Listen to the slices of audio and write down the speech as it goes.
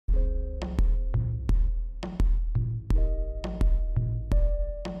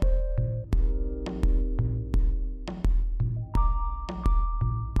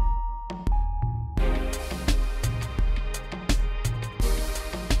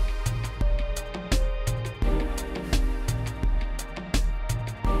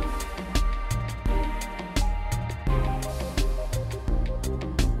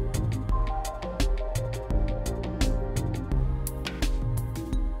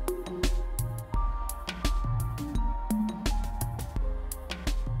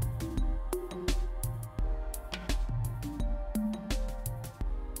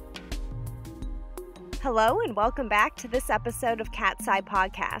Hello and welcome back to this episode of CatSci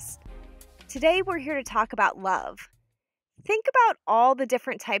podcast. Today we're here to talk about love. Think about all the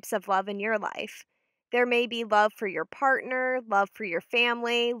different types of love in your life. There may be love for your partner, love for your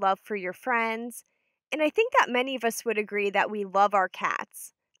family, love for your friends, and I think that many of us would agree that we love our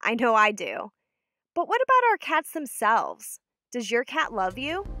cats. I know I do. But what about our cats themselves? Does your cat love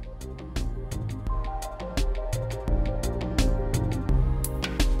you?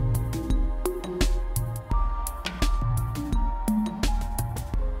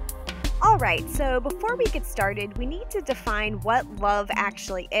 Alright, so before we get started, we need to define what love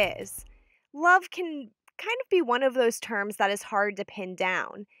actually is. Love can kind of be one of those terms that is hard to pin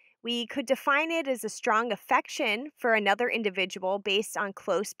down. We could define it as a strong affection for another individual based on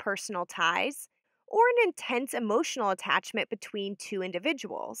close personal ties, or an intense emotional attachment between two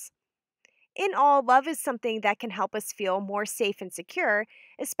individuals. In all, love is something that can help us feel more safe and secure,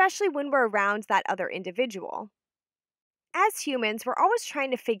 especially when we're around that other individual. As humans, we're always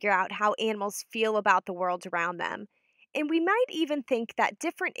trying to figure out how animals feel about the world around them, and we might even think that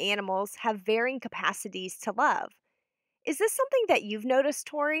different animals have varying capacities to love. Is this something that you've noticed,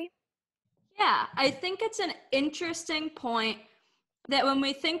 Tori? Yeah, I think it's an interesting point that when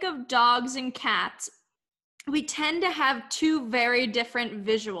we think of dogs and cats, we tend to have two very different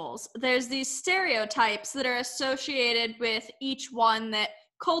visuals. There's these stereotypes that are associated with each one that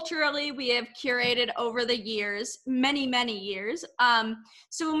culturally we have curated over the years, many, many years.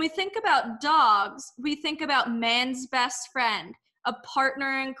 So when we think about dogs, we think about man's best friend, a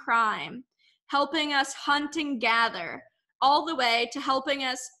partner in crime, helping us hunt and gather, all the way to helping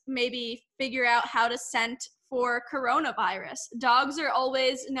us maybe figure out how to scent for coronavirus. Dogs are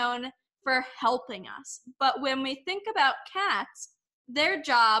always known for helping us. But when we think about cats, their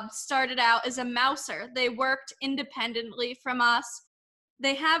job started out as a mouser. They worked independently from us.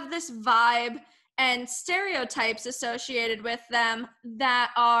 They have this vibe and stereotypes associated with them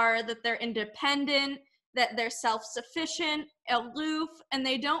that are that they're independent, that they're self-sufficient, aloof, and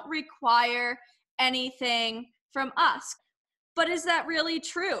they don't require anything from us. But is that really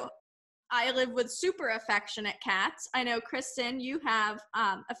true? I live with super affectionate cats. I know, Kristen, you have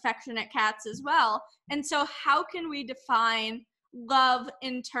affectionate cats as well. And so how can we define love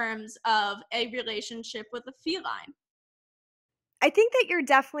in terms of a relationship with a feline? I think that you're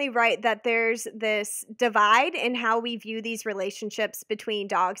definitely right that there's this divide in how we view these relationships between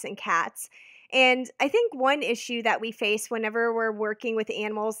dogs and cats. And I think one issue that we face whenever we're working with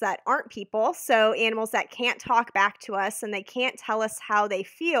animals that aren't people, so animals that can't talk back to us and they can't tell us how they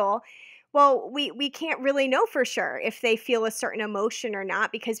feel, well, we can't really know for sure if they feel a certain emotion or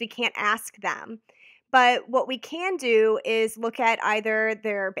not because we can't ask them. But what we can do is look at either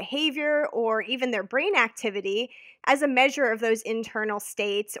their behavior or even their brain activity as a measure of those internal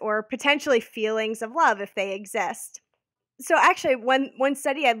states or potentially feelings of love if they exist. So actually, one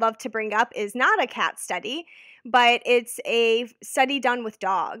study I'd love to bring up is not a cat study, but it's a study done with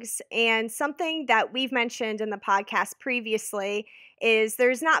dogs. And something that we've mentioned in the podcast previously is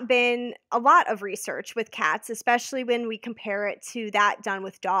there's not been a lot of research with cats, especially when we compare it to that done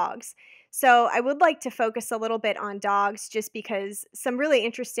with dogs. So I would like to focus a little bit on dogs just because some really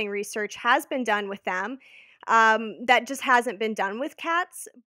interesting research has been done with them that just hasn't been done with cats.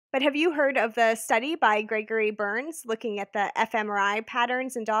 But have you heard of the study by Berns looking at the fMRI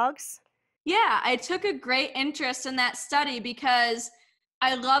patterns in dogs? Yeah, I took a great interest in that study because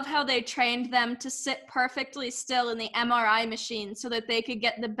I love how they trained them to sit perfectly still in the MRI machine so that they could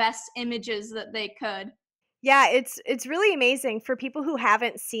get the best images that they could. Yeah, it's really amazing for people who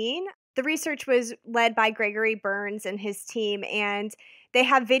haven't seen. The research was led by Berns and his team, and they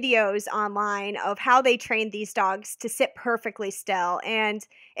have videos online of how they trained these dogs to sit perfectly still. And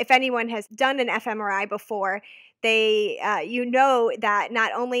if anyone has done an fMRI before, you know that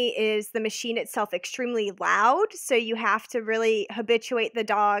not only is the machine itself extremely loud, so you have to really habituate the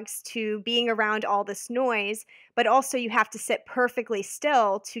dogs to being around all this noise, but also you have to sit perfectly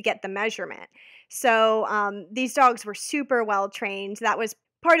still to get the measurement. So these dogs were super well trained. That was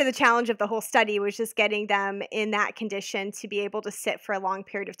part of the challenge of the whole study, was just getting them in that condition to be able to sit for a long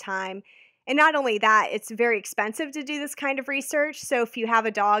period of time. And not only that, it's very expensive to do this kind of research. So if you have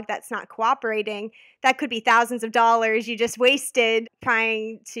a dog that's not cooperating, that could be thousands of dollars you just wasted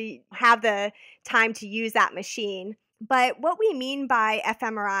trying to have the time to use that machine. But what we mean by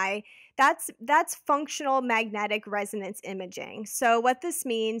fMRI, that's functional magnetic resonance imaging. So what this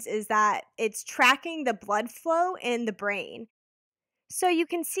means is that it's tracking the blood flow in the brain. So you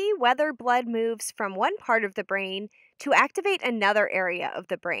can see whether blood moves from one part of the brain to activate another area of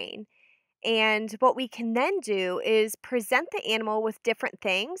the brain. And what we can then do is present the animal with different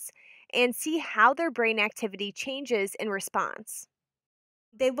things and see how their brain activity changes in response.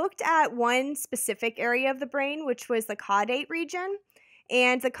 They looked at one specific area of the brain, which was the caudate region,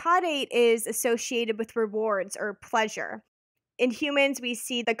 and the caudate is associated with rewards or pleasure. In humans, we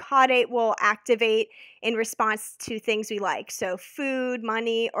see the caudate will activate in response to things we like, so food,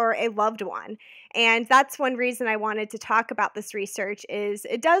 money, or a loved one. And that's one reason I wanted to talk about this research is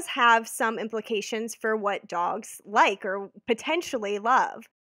it does have some implications for what dogs like or potentially love.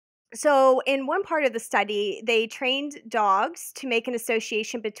 So, in one part of the study, they trained dogs to make an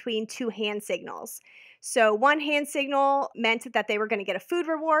association between two hand signals. So, one hand signal meant that they were going to get a food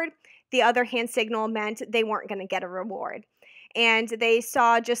reward, the other hand signal meant they weren't going to get a reward. And they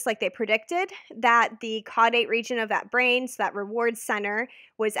saw, just like they predicted, that the caudate region of that brain, so that reward center,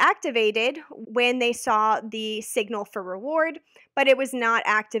 was activated when they saw the signal for reward, but it was not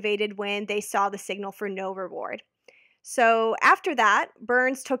activated when they saw the signal for no reward. So after that,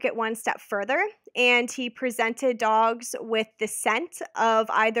 Berns took it one step further and he presented dogs with the scent of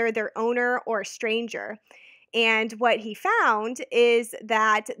either their owner or a stranger. And what he found is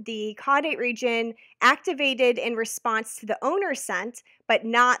that the caudate region activated in response to the owner's scent, but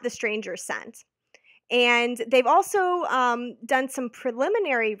not the stranger's scent. And they've also done some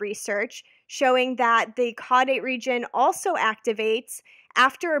preliminary research showing that the caudate region also activates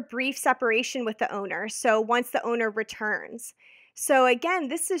after a brief separation with the owner, so once the owner returns. So again,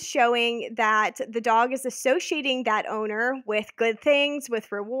 this is showing that the dog is associating that owner with good things, with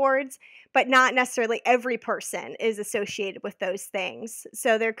rewards, but not necessarily every person is associated with those things.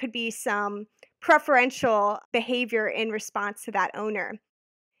 So there could be some preferential behavior in response to that owner.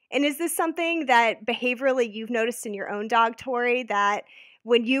 And is this something that behaviorally you've noticed in your own dog, Tori, that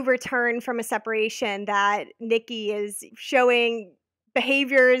when you return from a separation that Nikki is showing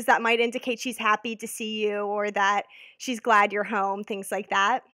behaviors that might indicate she's happy to see you or that she's glad you're home, things like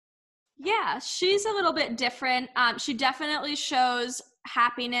that? Yeah, she's a little bit different. She definitely shows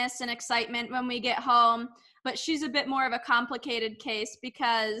happiness and excitement when we get home, but she's a bit more of a complicated case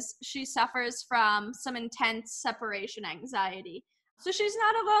because she suffers from some intense separation anxiety. So she's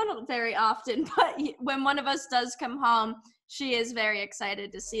not alone very often, but when one of us does come home, she is very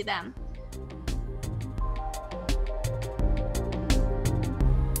excited to see them.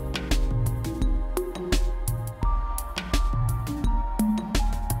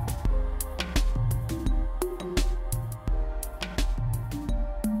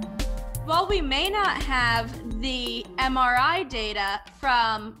 While we may not have the MRI data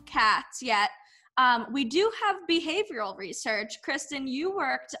from cats yet, we do have behavioral research. Kristen, you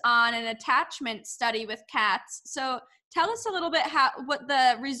worked on an attachment study with cats. So tell us a little bit what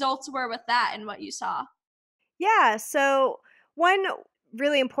the results were with that and what you saw. Yeah, so one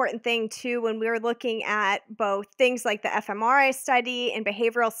really important thing too when we were looking at both things like the fMRI study and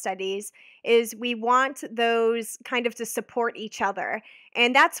behavioral studies is we want those kind of to support each other.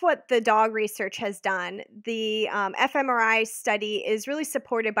 And that's what the dog research has done. The fMRI study is really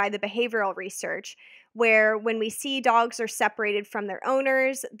supported by the behavioral research, where when we see dogs are separated from their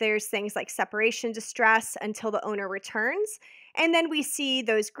owners, there's things like separation distress until the owner returns. And then we see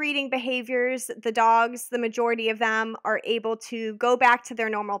those greeting behaviors. The dogs, the majority of them, are able to go back to their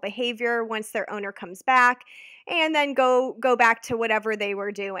normal behavior once their owner comes back and then go back to whatever they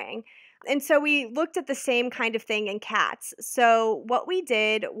were doing. And so we looked at the same kind of thing in cats. So what we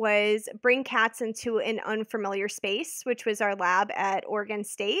did was bring cats into an unfamiliar space, which was our lab at Oregon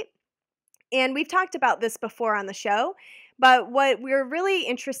State. And we've talked about this before on the show, but what we're really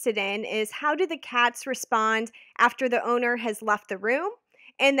interested in is how do the cats respond after the owner has left the room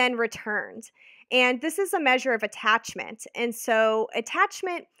and then returned. And this is a measure of attachment. And so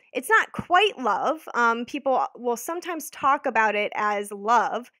attachment, it's not quite love. People will sometimes talk about it as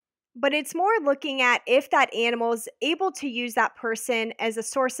love, but it's more looking at if that animal is able to use that person as a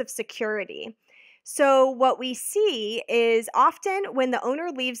source of security. So what we see is often when the owner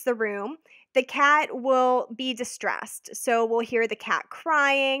leaves the room, the cat will be distressed. So we'll hear the cat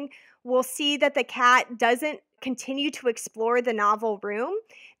crying. We'll see that the cat doesn't continue to explore the novel room.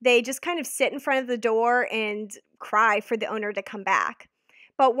 They just kind of sit in front of the door and cry for the owner to come back.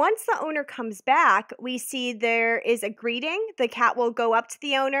 But once the owner comes back, we see there is a greeting. The cat will go up to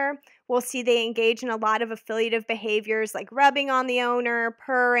the owner. We'll see they engage in a lot of affiliative behaviors like rubbing on the owner,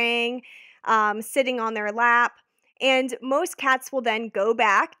 purring, sitting on their lap. And most cats will then go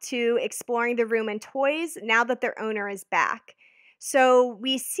back to exploring the room and toys now that their owner is back. So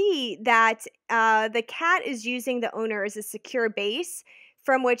we see that the cat is using the owner as a secure base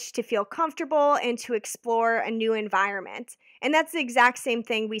from which to feel comfortable and to explore a new environment. And that's the exact same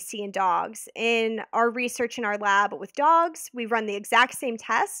thing we see in dogs. In our research in our lab with dogs, we run the exact same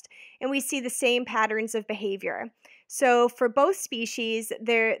test and we see the same patterns of behavior. So for both species,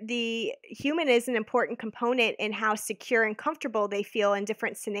 the human is an important component in how secure and comfortable they feel in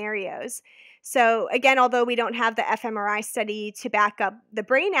different scenarios. So again, although we don't have the fMRI study to back up the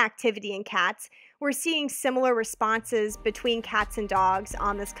brain activity in cats, we're seeing similar responses between cats and dogs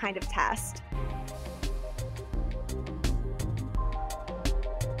on this kind of test.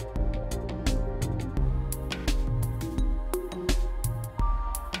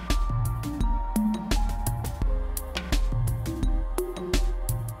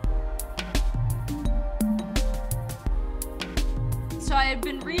 So I had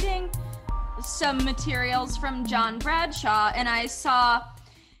been reading some materials from John Bradshaw, and I saw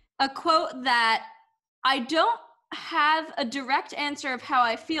a quote that I don't have a direct answer of how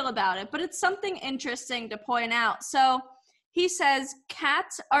I feel about it, but it's something interesting to point out. So he says,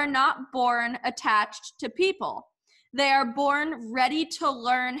 cats are not born attached to people. They are born ready to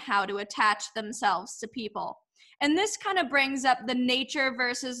learn how to attach themselves to people. And this kind of brings up the nature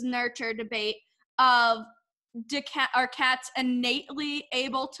versus nurture debate of are cats innately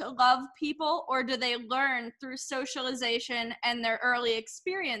able to love people, or do they learn through socialization and their early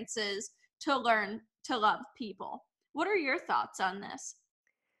experiences to learn to love people? What are your thoughts on this?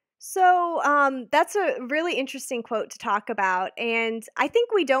 So that's a really interesting quote to talk about. And I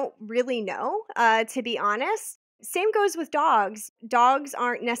think we don't really know, to be honest. Same goes with dogs. Dogs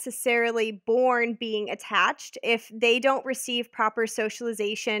aren't necessarily born being attached. If they don't receive proper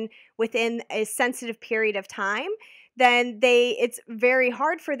socialization within a sensitive period of time, then it's very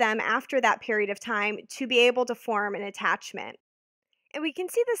hard for them after that period of time to be able to form an attachment. And we can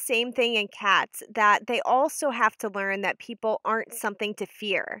see the same thing in cats, that they also have to learn that people aren't something to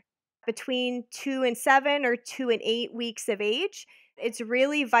fear. Between 2 and 7 or 2 and 8 weeks of age, it's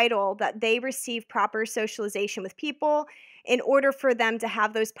really vital that they receive proper socialization with people in order for them to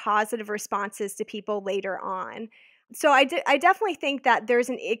have those positive responses to people later on. So I definitely think that there's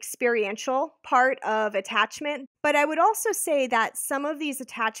an experiential part of attachment, but I would also say that some of these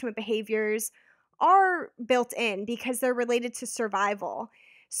attachment behaviors are built in because they're related to survival.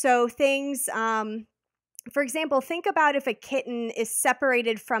 So things, for example, think about if a kitten is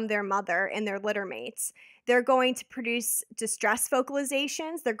separated from their mother and their litter mates. They're going to produce distress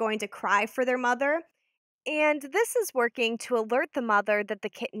vocalizations. They're going to cry for their mother. And this is working to alert the mother that the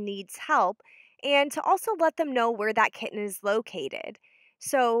kitten needs help and to also let them know where that kitten is located.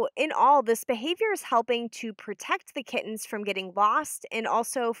 So, in all, this behavior is helping to protect the kittens from getting lost and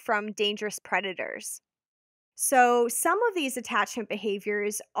also from dangerous predators. So, some of these attachment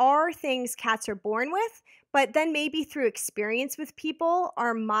behaviors are things cats are born with, but then maybe through experience with people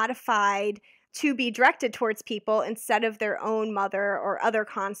are modified to be directed towards people instead of their own mother or other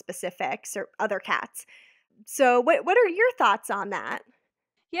conspecifics or other cats. So, what are your thoughts on that?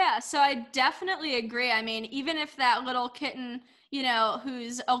 Yeah, so I definitely agree. I mean, even if that little kitten,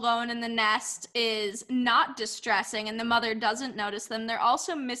 who's alone in the nest is not distressing and the mother doesn't notice them, they're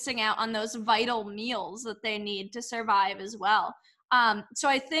also missing out on those vital meals that they need to survive as well. So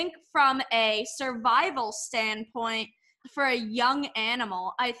I think from a survival standpoint, for a young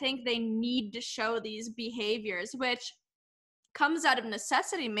animal, I think they need to show these behaviors, which comes out of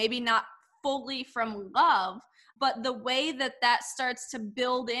necessity, maybe not fully from love, but the way that that starts to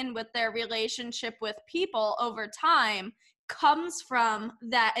build in with their relationship with people over time comes from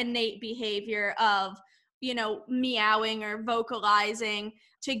that innate behavior of, meowing or vocalizing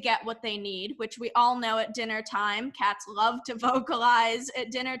to get what they need, which we all know at dinner time. Cats love to vocalize at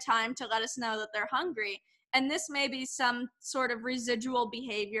dinner time to let us know that they're hungry. And this may be some sort of residual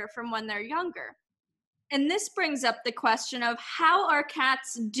behavior from when they're younger. And this brings up the question of how our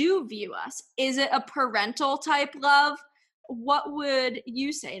cats do view us. Is it a parental type love? What would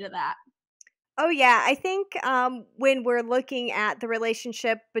you say to that? Oh, yeah. I think when we're looking at the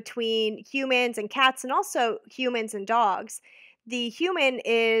relationship between humans and cats and also humans and dogs, the human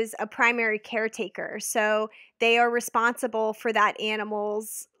is a primary caretaker. So they are responsible for that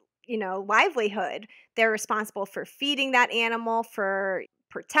animal's, livelihood. They're responsible for feeding that animal, for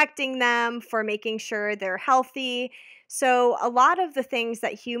protecting them, for making sure they're healthy. So a lot of the things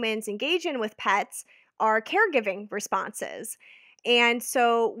that humans engage in with pets are caregiving responses. And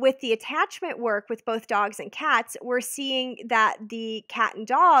so, with the attachment work with both dogs and cats, we're seeing that the cat and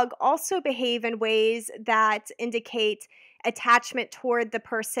dog also behave in ways that indicate attachment toward the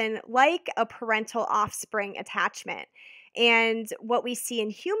person, like a parental offspring attachment. And what we see in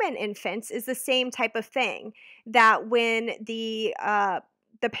human infants is the same type of thing, that when the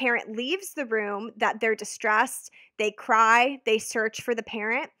the parent leaves the room, that they're distressed, they cry, they search for the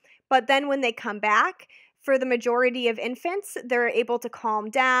parent. But then when they come back, for the majority of infants, they're able to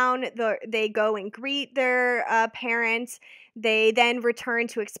calm down. They go and greet their parent. They then return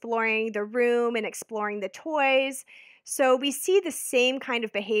to exploring the room and exploring the toys. So we see the same kind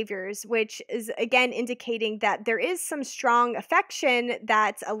of behaviors, which is again indicating that there is some strong affection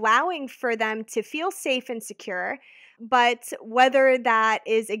that's allowing for them to feel safe and secure. But whether that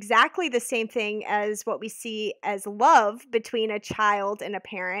is exactly the same thing as what we see as love between a child and a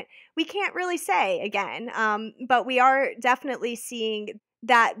parent, we can't really say again. But we are definitely seeing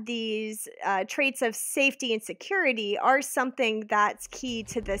that these traits of safety and security are something that's key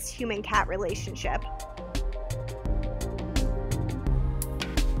to this human cat relationship.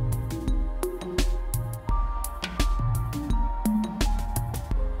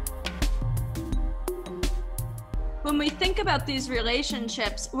 When we think about these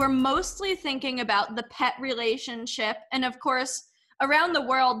relationships, we're mostly thinking about the pet relationship. And of course, around the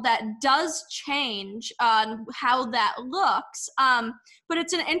world, that does change on how that looks. But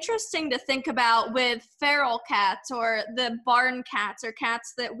it's an interesting to think about with feral cats or the barn cats or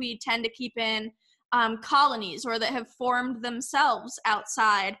cats that we tend to keep in colonies or that have formed themselves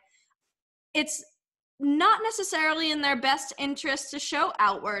outside. It's not necessarily in their best interest to show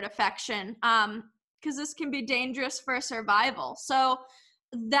outward affection. Because this can be dangerous for survival. So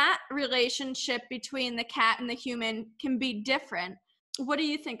that relationship between the cat and the human can be different. What do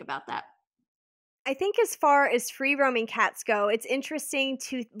you think about that? I think as far as free roaming cats go, it's interesting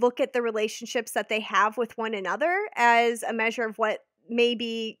to look at the relationships that they have with one another as a measure of what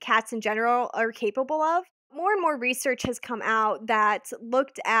maybe cats in general are capable of. More and more research has come out that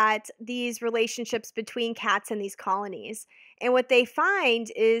looked at these relationships between cats in these colonies. And what they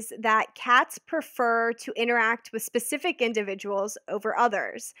find is that cats prefer to interact with specific individuals over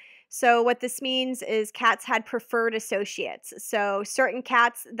others. So, what this means is cats had preferred associates. So, certain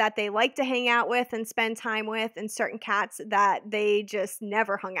cats that they like to hang out with and spend time with, and certain cats that they just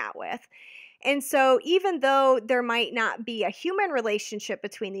never hung out with. And so, even though there might not be a human relationship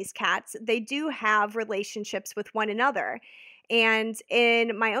between these cats, they do have relationships with one another. And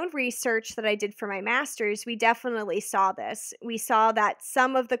in my own research that I did for my master's, we definitely saw this. We saw that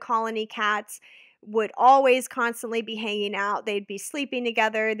some of the colony cats would always constantly be hanging out. They'd be sleeping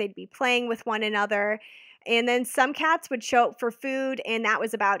together, they'd be playing with one another. And then some cats would show up for food, and that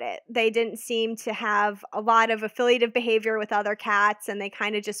was about it. They didn't seem to have a lot of affiliative behavior with other cats, and they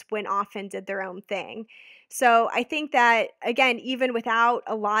kind of just went off and did their own thing. So I think that, again, even without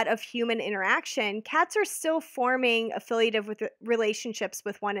a lot of human interaction, cats are still forming affiliative relationships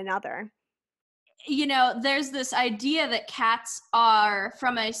with one another. You know, there's this idea that cats are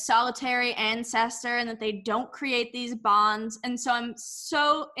from a solitary ancestor and that they don't create these bonds. And so I'm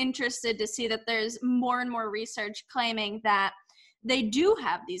so interested to see that there's more and more research claiming that they do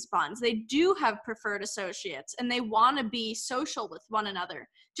have these bonds. They do have preferred associates and they want to be social with one another.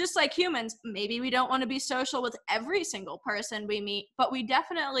 Just like humans, maybe we don't want to be social with every single person we meet, but we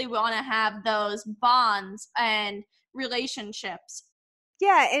definitely want to have those bonds and relationships.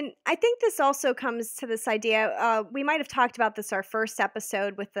 Yeah, and I think this also comes to this idea. We might have talked about this our first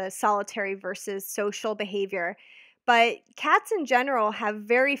episode with the solitary versus social behavior, but cats in general have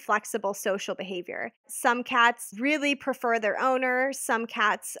very flexible social behavior. Some cats really prefer their owner, some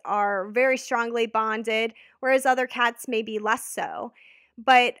cats are very strongly bonded, whereas other cats may be less so.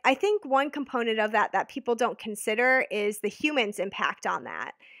 But I think one component of that people don't consider is the human's impact on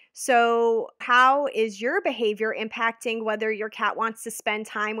that. So, how is your behavior impacting whether your cat wants to spend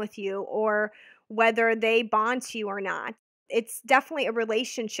time with you or whether they bond to you or not? It's definitely a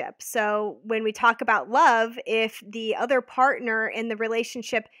relationship. So, when we talk about love, if the other partner in the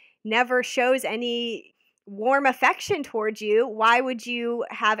relationship never shows any warm affection towards you, why would you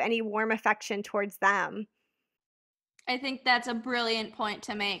have any warm affection towards them? I think that's a brilliant point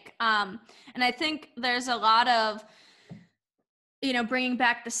to make. And I think there's a lot of, bringing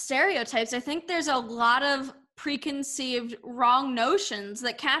back the stereotypes, I think there's a lot of preconceived wrong notions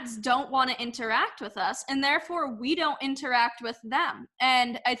that cats don't want to interact with us, and therefore we don't interact with them.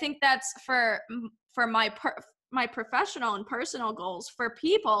 And I think that's for my professional and personal goals for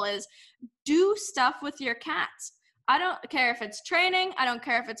people is do stuff with your cats. I don't care if it's training, I don't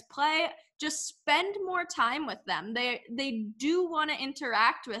care if it's play, just spend more time with them. They do want to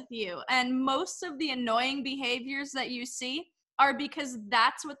interact with you. And most of the annoying behaviors that you see are because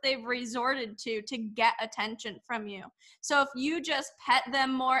that's what they've resorted to get attention from you. So if you just pet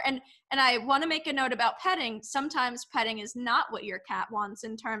them more, and I want to make a note about petting, sometimes petting is not what your cat wants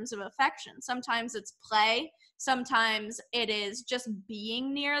in terms of affection. Sometimes it's play, Sometimes it is just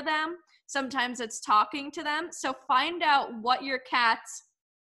being near them. Sometimes it's talking to them. So find out what your cat's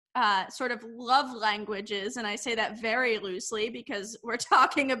sort of love languages, and I say that very loosely because we're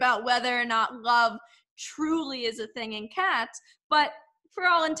talking about whether or not love truly is a thing in cats, but for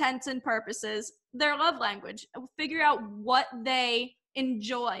all intents and purposes, their love language. Figure out what they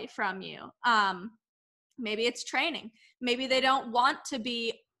enjoy from you. Maybe it's training. Maybe they don't want to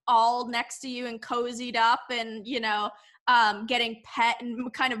be all next to you and cozied up and, getting pet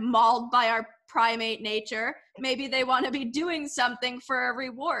and kind of mauled by our primate nature. Maybe they want to be doing something for a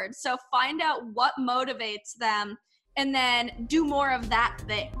reward. So find out what motivates them and then do more of that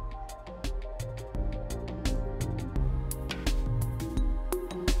thing.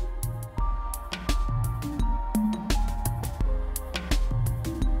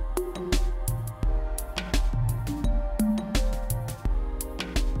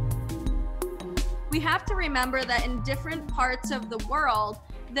 We have to remember that in different parts of the world,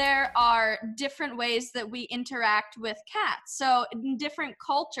 there are different ways that we interact with cats. So in different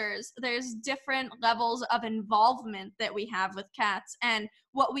cultures, there's different levels of involvement that we have with cats and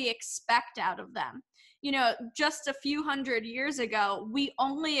what we expect out of them. Just a few hundred years ago, we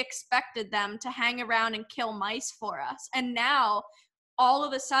only expected them to hang around and kill mice for us. And now, all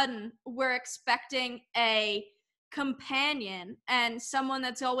of a sudden, we're expecting a companion and someone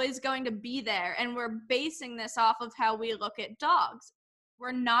that's always going to be there, and we're basing this off of how we look at dogs.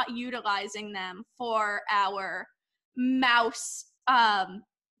 We're not utilizing them for our mouse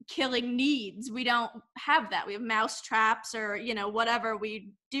killing needs. We don't have that. We have mouse traps or whatever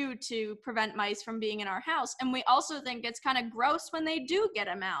we do to prevent mice from being in our house. And we also think it's kind of gross when they do get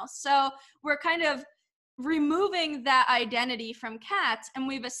a mouse. So we're kind of removing that identity from cats, and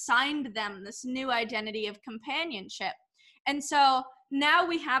we've assigned them this new identity of companionship. And so now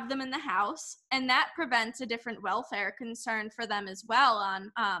we have them in the house, and that prevents a different welfare concern for them as well.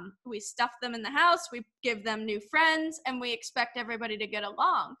 We stuff them in the house, we give them new friends, and we expect everybody to get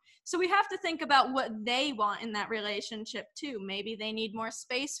along. So we have to think about what they want in that relationship too. Maybe they need more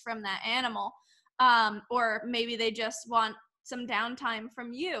space from that animal, or maybe they just want some downtime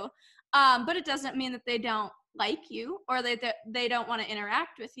from you. But it doesn't mean that they don't like you or they don't want to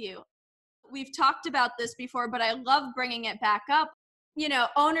interact with you. We've talked about this before, but I love bringing it back up.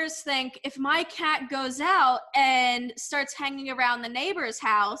 Owners think if my cat goes out and starts hanging around the neighbor's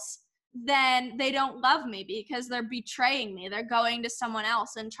house, then they don't love me because they're betraying me. They're going to someone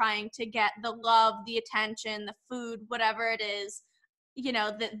else and trying to get the love, the attention, the food, whatever it is,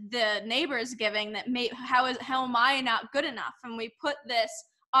 the neighbor's giving. How am I not good enough? And we put this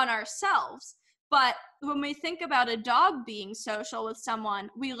on ourselves. But when we think about a dog being social with someone,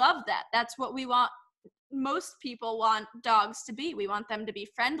 we love that. That's what we want. Most people want dogs to be. We want them to be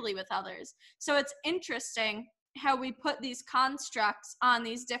friendly with others. So it's interesting how we put these constructs on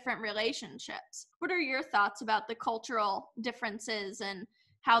these different relationships. What are your thoughts about the cultural differences and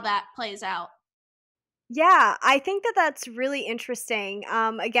how that plays out? Yeah, I think that that's really interesting.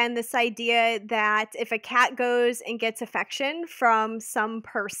 Again, this idea that if a cat goes and gets affection from some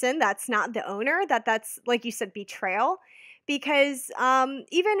person that's not the owner, that's, like you said, betrayal. Because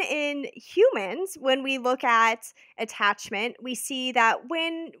even in humans, when we look at attachment, we see that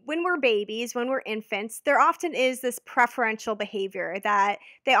when we're babies, when we're infants, there often is this preferential behavior that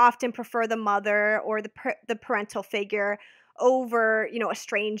they often prefer the mother or the parental figure over a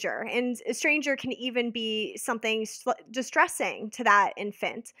stranger, and a stranger can even be something distressing to that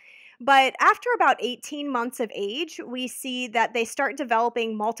infant. But after about 18 months of age, we see that they start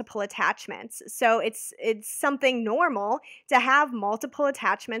developing multiple attachments. So it's something normal to have multiple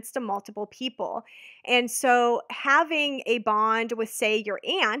attachments to multiple people. And so having a bond with, say, your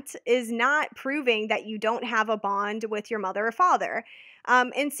aunt is not proving that you don't have a bond with your mother or father.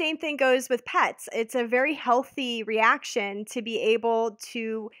 And same thing goes with pets. It's a very healthy reaction to be able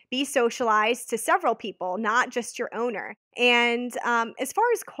to be socialized to several people, not just your owner. And as far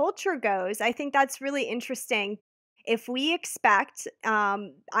as culture goes, I think that's really interesting. If we expect,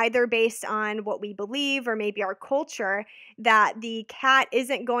 either based on what we believe or maybe our culture, that the cat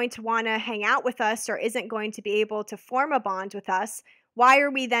isn't going to want to hang out with us or isn't going to be able to form a bond with us, why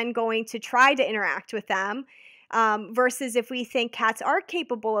are we then going to try to interact with them? Versus if we think cats are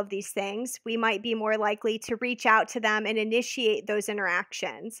capable of these things, we might be more likely to reach out to them and initiate those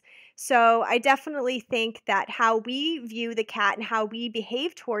interactions. So I definitely think that how we view the cat and how we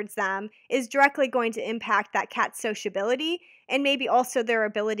behave towards them is directly going to impact that cat's sociability and maybe also their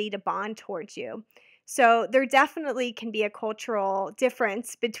ability to bond towards you. So there definitely can be a cultural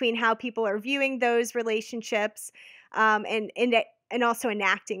difference between how people are viewing those relationships, and also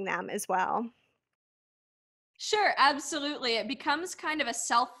enacting them as well. Sure, absolutely. It becomes kind of a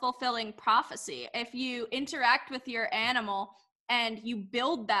self-fulfilling prophecy. If you interact with your animal and you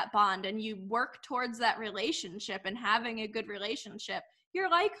build that bond and you work towards that relationship and having a good relationship,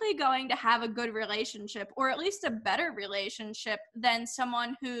 you're likely going to have a good relationship, or at least a better relationship than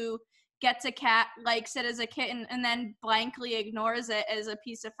someone who gets a cat, likes it as a kitten, and then blankly ignores it as a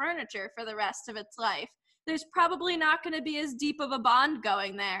piece of furniture for the rest of its life. There's probably not going to be as deep of a bond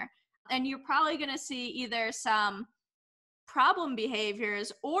going there, and you're probably going to see either some problem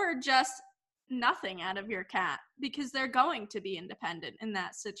behaviors or just nothing out of your cat because they're going to be independent in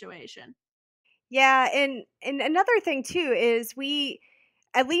that situation. Yeah, and another thing too is we,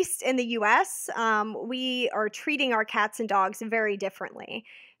 at least in the US, we are treating our cats and dogs very differently.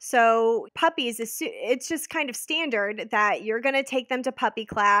 So puppies, it's just kind of standard that you're going to take them to puppy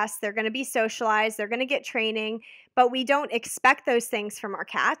class. They're going to be socialized. They're going to get training, but we don't expect those things from our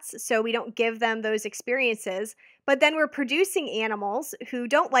cats. So we don't give them those experiences. But then we're producing animals who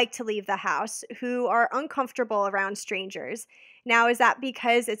don't like to leave the house, who are uncomfortable around strangers. Now, is that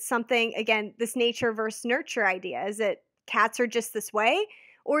because it's something, again, this nature versus nurture idea? Is it cats are just this way?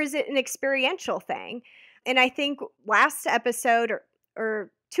 Or is it an experiential thing? And I think last episode or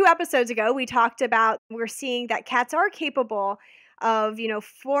 2 episodes ago, we talked about we're seeing that cats are capable of,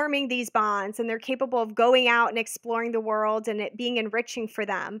 forming these bonds, and they're capable of going out and exploring the world and it being enriching for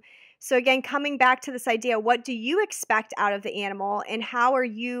them. So again, coming back to this idea, what do you expect out of the animal and how are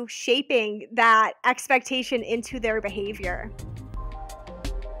you shaping that expectation into their behavior?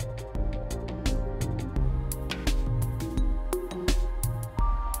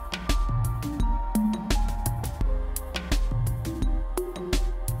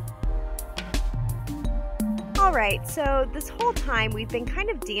 All right, so this whole time we've been kind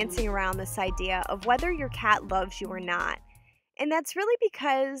of dancing around this idea of whether your cat loves you or not. And that's really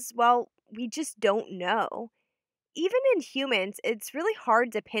because, well, we just don't know. Even in humans, it's really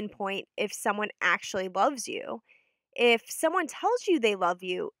hard to pinpoint if someone actually loves you. If someone tells you they love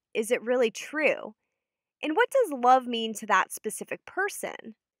you, is it really true? And what does love mean to that specific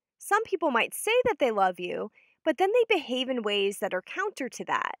person? Some people might say that they love you, but then they behave in ways that are counter to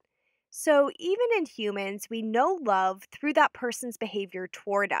that. So even in humans, we know love through that person's behavior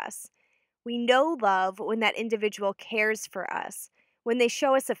toward us. We know love when that individual cares for us, when they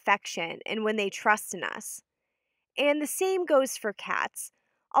show us affection, and when they trust in us. And the same goes for cats.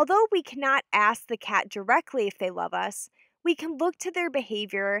 Although we cannot ask the cat directly if they love us, we can look to their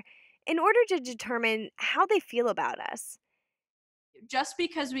behavior in order to determine how they feel about us. Just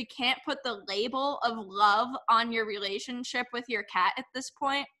because we can't put the label of love on your relationship with your cat at this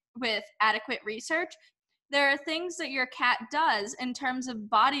point with adequate research, there are things that your cat does in terms of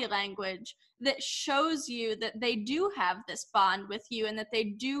body language that shows you that they do have this bond with you and that they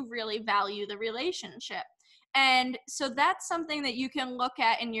do really value the relationship. And so that's something that you can look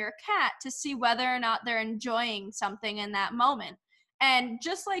at in your cat to see whether or not they're enjoying something in that moment. And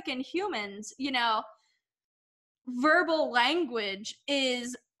just like in humans, verbal language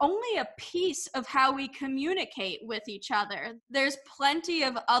is only a piece of how we communicate with each other. There's plenty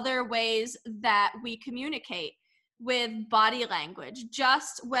of other ways that we communicate with body language,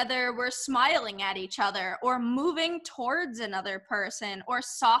 just whether we're smiling at each other or moving towards another person or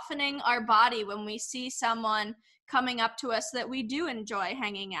softening our body when we see someone coming up to us that we do enjoy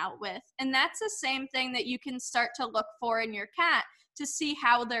hanging out with. And that's the same thing that you can start to look for in your cat to see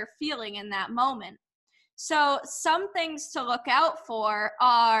how they're feeling in that moment. So some things to look out for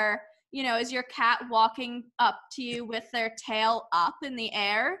are, is your cat walking up to you with their tail up in the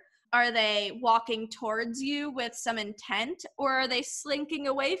air? Are they walking towards you with some intent, or are they slinking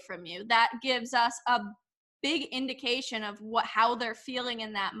away from you? That gives us a big indication of how they're feeling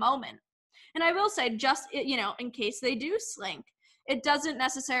in that moment. And I will say, just, in case they do slink, it doesn't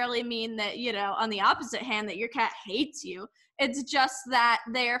necessarily mean that, on the opposite hand, that your cat hates you. It's just that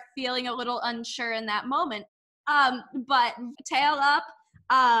they're feeling a little unsure in that moment. But tail up,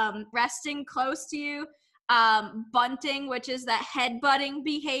 resting close to you, bunting, which is that head-butting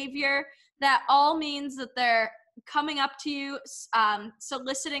behavior, that all means that they're coming up to you,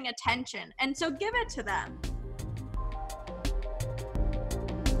 soliciting attention. And so give it to them.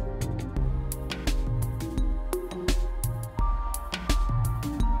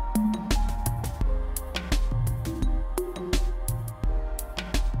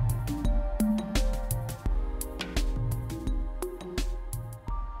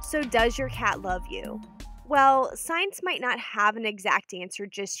 So, does your cat love you? Well, science might not have an exact answer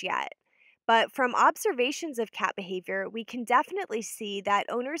just yet, but from observations of cat behavior, we can definitely see that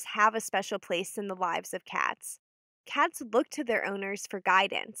owners have a special place in the lives of cats. Cats look to their owners for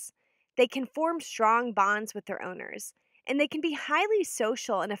guidance. They can form strong bonds with their owners, and they can be highly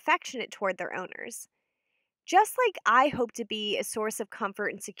social and affectionate toward their owners. Just like I hope to be a source of comfort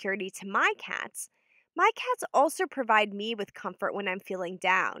and security to my cats also provide me with comfort when I'm feeling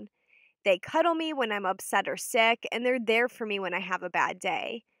down. They cuddle me when I'm upset or sick, and they're there for me when I have a bad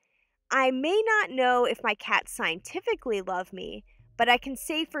day. I may not know if my cats scientifically love me, but I can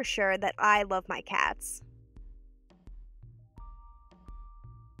say for sure that I love my cats.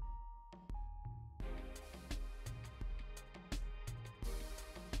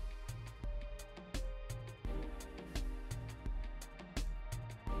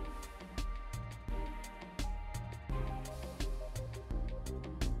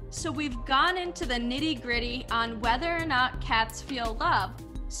 So we've gone into the nitty-gritty on whether or not cats feel love.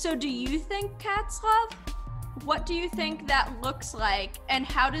 So do you think cats love? What do you think that looks like, and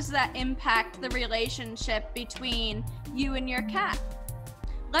how does that impact the relationship between you and your cat?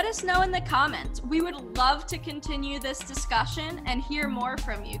 Let us know in the comments. We would love to continue this discussion and hear more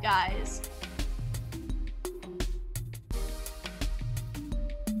from you guys.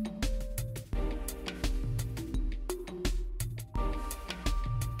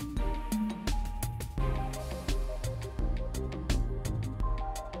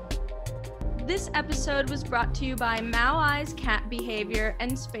 This episode was brought to you by M.A.R's Cat Behavior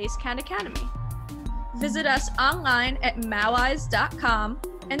and Space Cat Academy. Visit us online at maueyes.com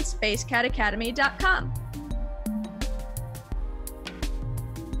and spacecatacademy.com.